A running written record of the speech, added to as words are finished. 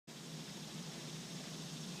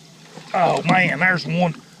Oh man, there's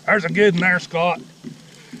one. There's a good one there, Scott.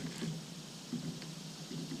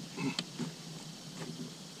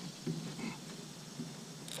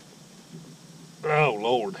 Oh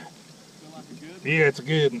Lord. Like a good one? Yeah, it's a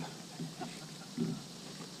good one.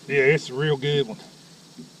 Yeah, it's a real good one.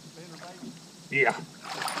 Yeah.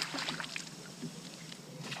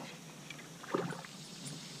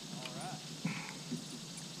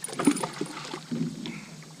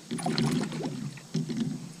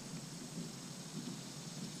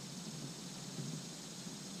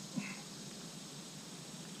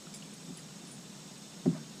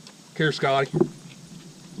 Here, Scotty.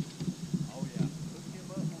 Oh yeah.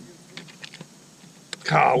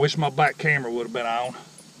 God, I wish my back camera would have been on.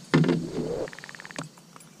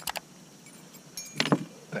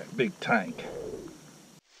 That big tank.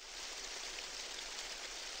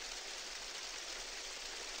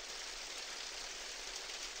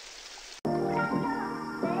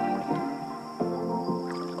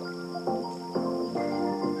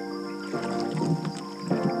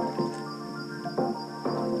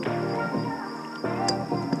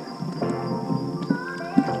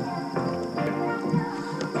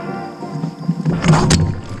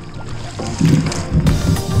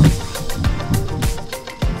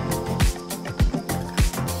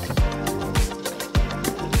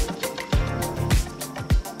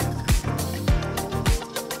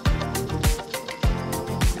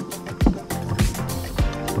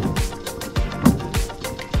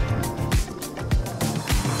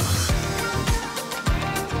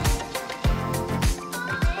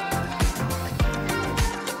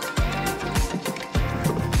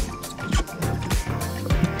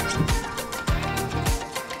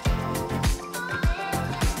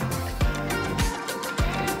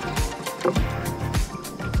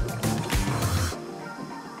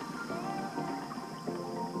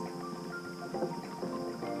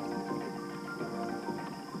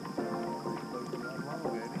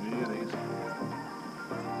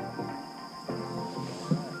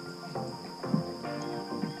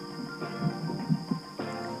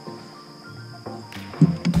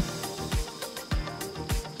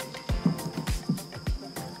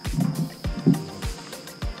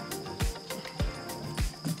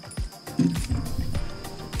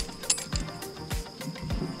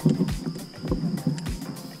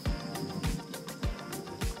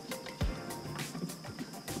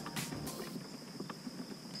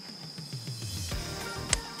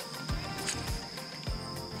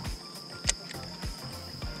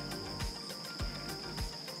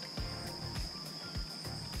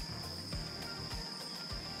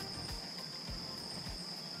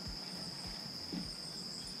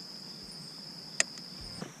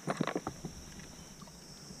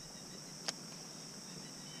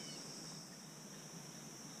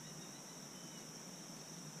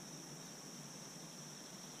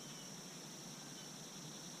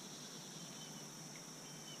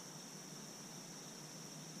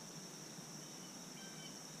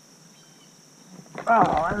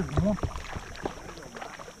 Oh, there's one.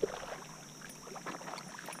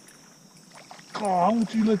 Oh, I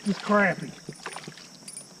want you to look at this crappie.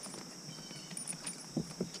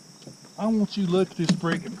 I want you to look at this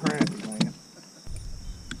freaking crappie, man.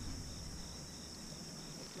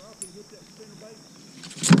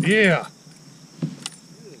 Yeah.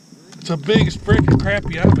 It's the biggest freaking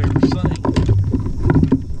crappie I've ever seen.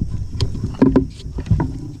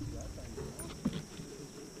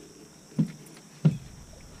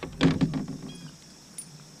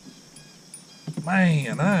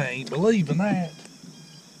 Man, I ain't believing that.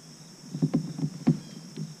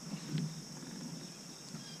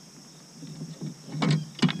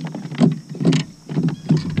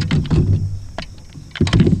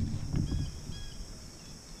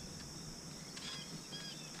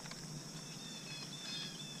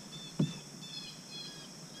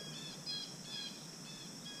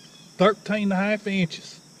 "13.5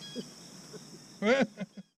 inches.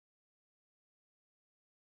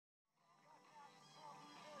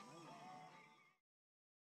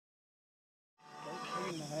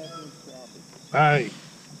 Hey.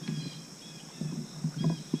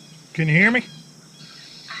 Can you hear me?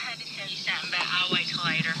 I had to tell you something, but I'll wait till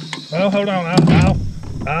later. Oh, hold on.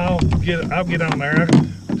 I'll get on there.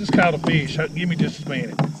 I just caught a fish. Give me just a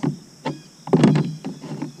minute.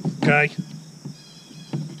 Okay.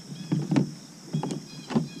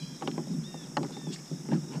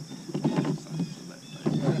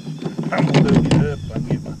 I'm gonna hook it up and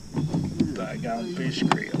get my daggone fish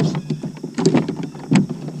grips.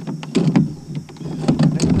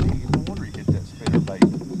 No wonder he hit that spinnerbait.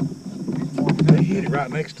 They hit it right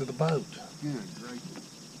next to the boat. Good gracious.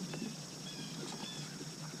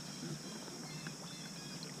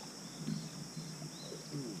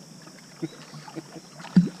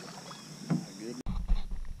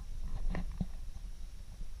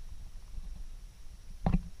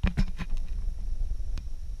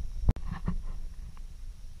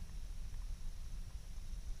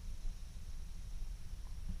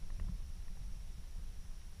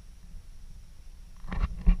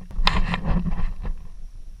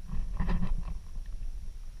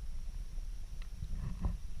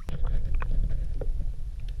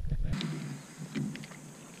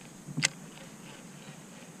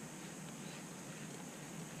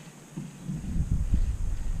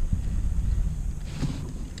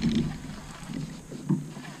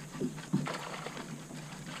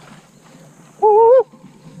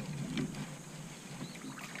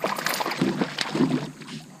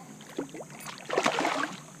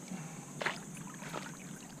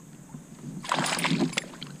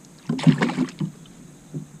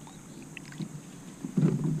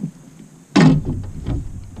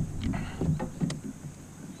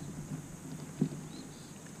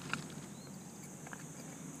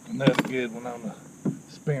 good one on the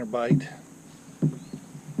spinner bait.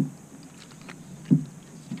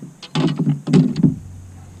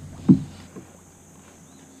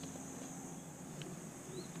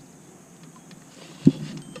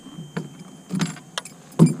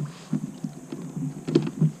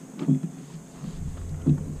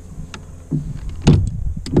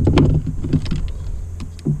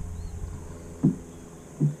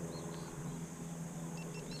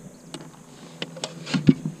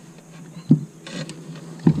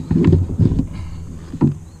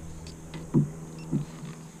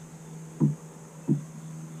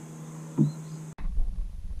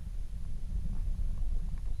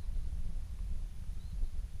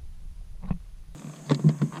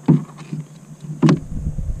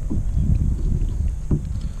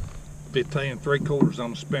 $15 3/4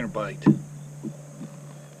 on the spinner bait.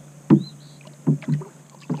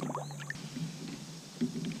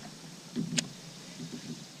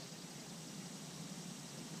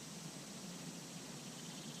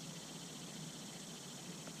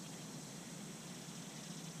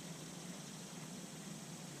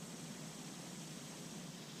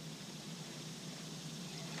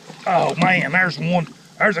 Oh man, there's one.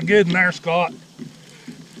 There's a good one there, Scott.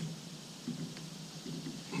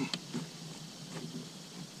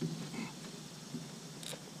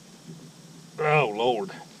 Oh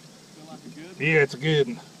Lord. Feel like a good one? Yeah, it's a good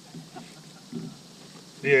one.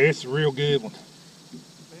 Yeah, it's a real good one.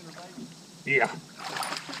 Spinner bait? Yeah.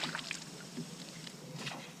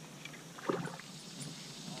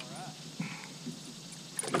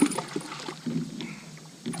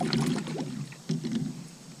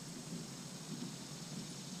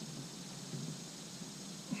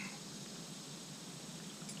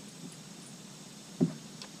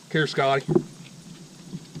 Here, Scotty. Oh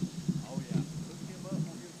yeah. Hook him up, we'll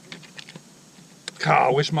get a fish. God,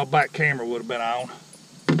 I wish my back camera would have been on.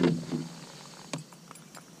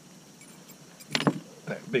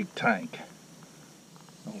 That big tank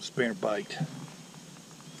on the spinner bait.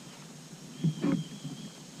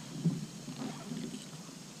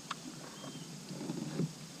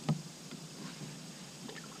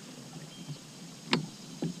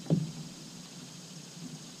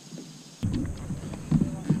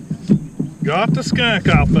 Got the skunk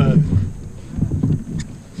off of it.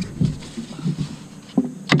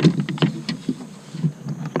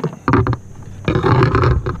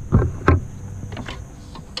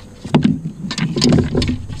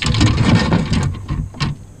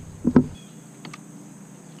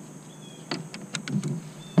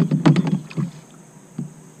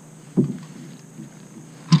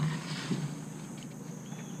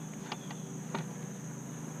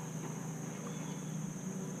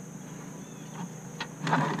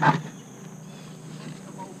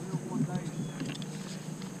 Come over here one day and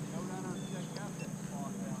go down there and check out that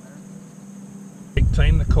spot down there.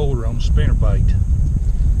 18 1/4 on the spinner bait.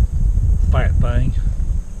 Fat thing.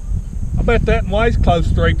 I bet that weighs close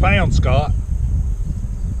to 3 pounds, Scott.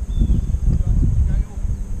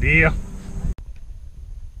 Yeah.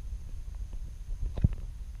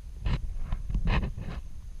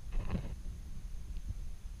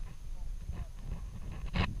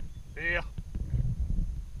 Yeah.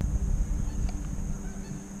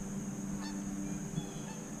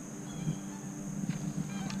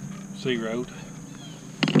 Sea road.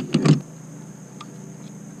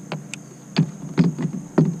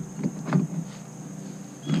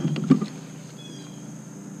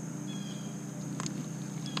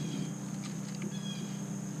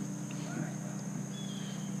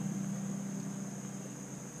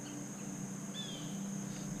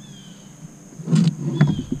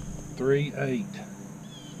 Three 8.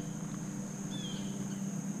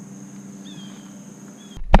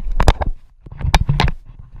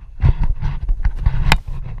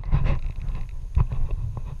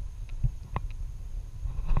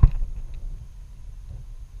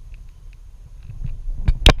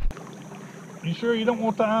 You sure you don't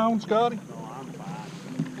want the iron, Scotty? No, I'm fine.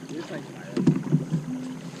 This ain't bad.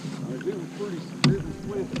 If it was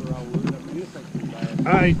swifter, I would. I mean, this ain't too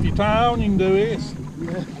bad. Hey, if you're tired, you can do this.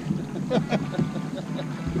 Yeah. Right.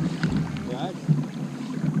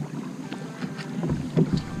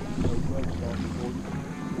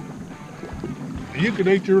 You could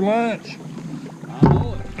eat your lunch I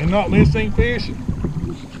know it. and not miss any fishing.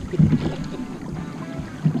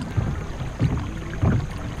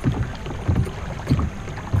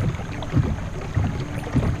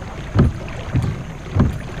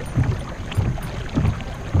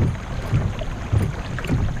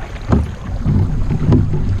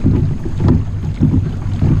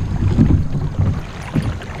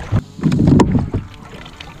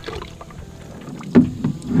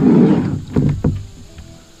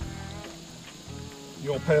 You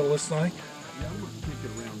want to paddle this thing? Yeah, I'm gonna kick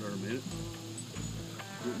it around there a minute.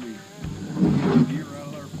 Let me get the gear out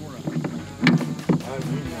of there for it.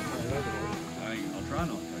 I'll try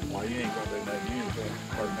not to. Well, you ain't gonna do that. You ain't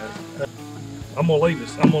gonna I'm gonna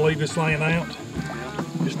leave this laying out. Yeah.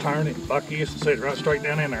 Just turn it like this and set it right straight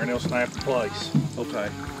down in there, and it'll snap in place. Okay.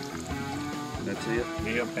 That's it.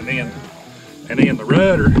 Yep. And then the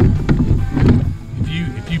rudder.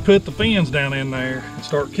 If you put the fins down in there and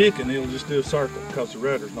start kicking, it'll just do a circle because the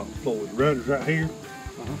rudder's not deployed. The rudder's right here.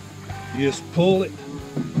 You just pull it,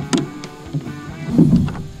 and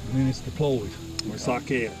then it's deployed. It's like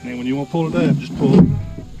that. And then when you want to pull it up, just pull it.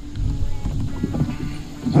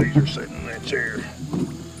 So you're sitting in that chair.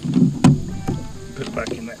 Put it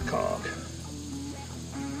back in that cog.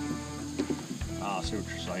 Ah, I see what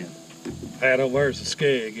you're saying. That over there is a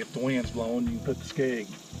skeg. If the wind's blowing, you can put the skeg.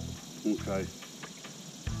 Okay.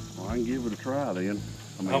 Well, I can give it a try then.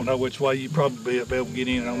 I don't know which way. You probably be able to get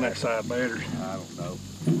in on that side better. I don't know.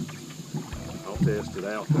 I'll test it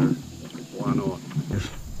out there. Why not?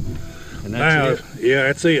 And that's it. Yeah,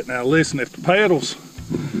 that's it. Now listen, if the paddles,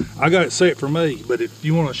 I got it set for me, but if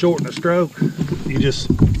you want to shorten the stroke, you just,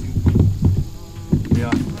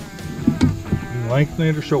 yeah, you can lengthen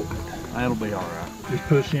it or shorten it. That'll be all right. Just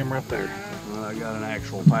push him right there. Well, I got an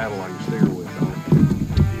actual paddle I can steer with on it.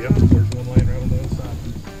 Yep, there's one laying right on the other side.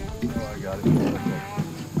 Oh, I got it.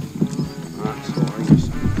 Alright, so I guess,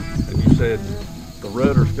 and you said the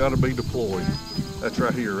rudder's got to be deployed. That's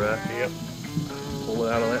right here, right? Yep. Pull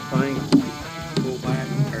it out of that thing. Pull back.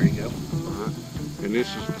 There you go. Alright. And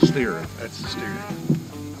this is the steering. That's the steering.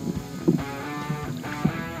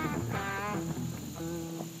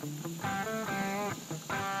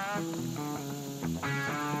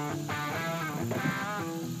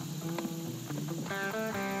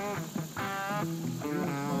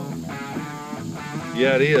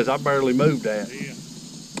 Yeah, it is. I barely moved that. Yeah.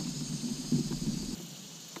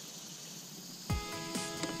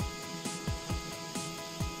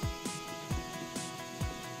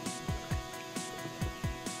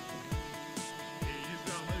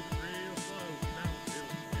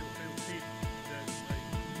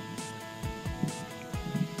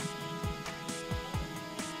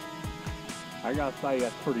 I gotta say,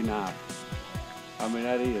 that's pretty nice. I mean,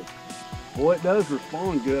 that is. Boy, it does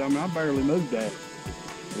respond good. I mean, I barely moved that.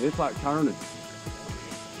 It's like turning.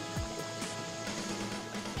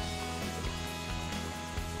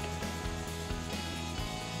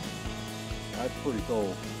 That's pretty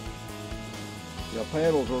cool. The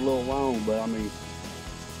pedals are a little long, but I mean,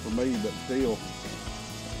 for me, but still.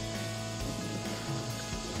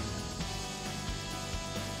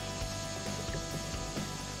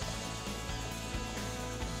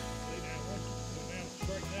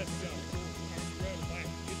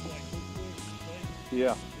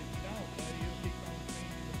 Yeah.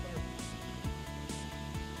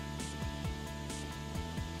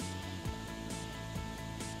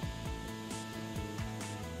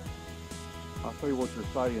 I see what you're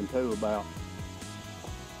saying too about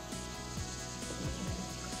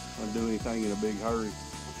not do anything in a big hurry.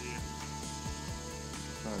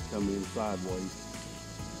 Try to come in sideways.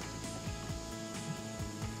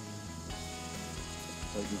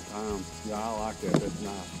 Take your time. Yeah, I like that. That's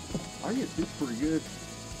nice. I guess it's pretty good.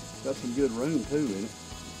 Got some good room too in it.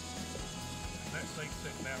 That seat's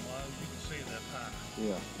sitting down low, you can see it up high.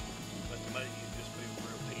 Yeah. But to me, it just feels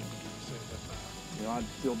real deep. You can see it up high. You know, I'd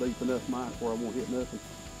still deep enough mine where I won't hit nothing.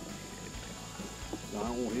 No, I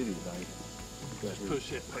don't want to hit anything. Just push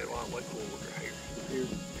that pedal all the way forward right here. Here.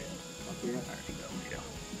 Yeah. Up here. There you go, yeah.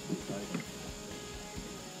 Okay.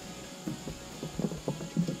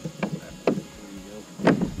 There you go.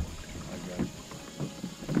 I got it.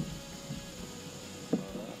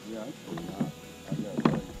 Yeah, that's pretty nice. I got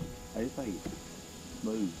it. Everything's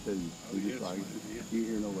smooth too. Oh, yeah, Just like, smooth, yeah. you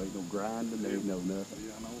hear no grinding, there's no nothing.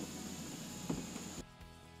 Yeah, I know it.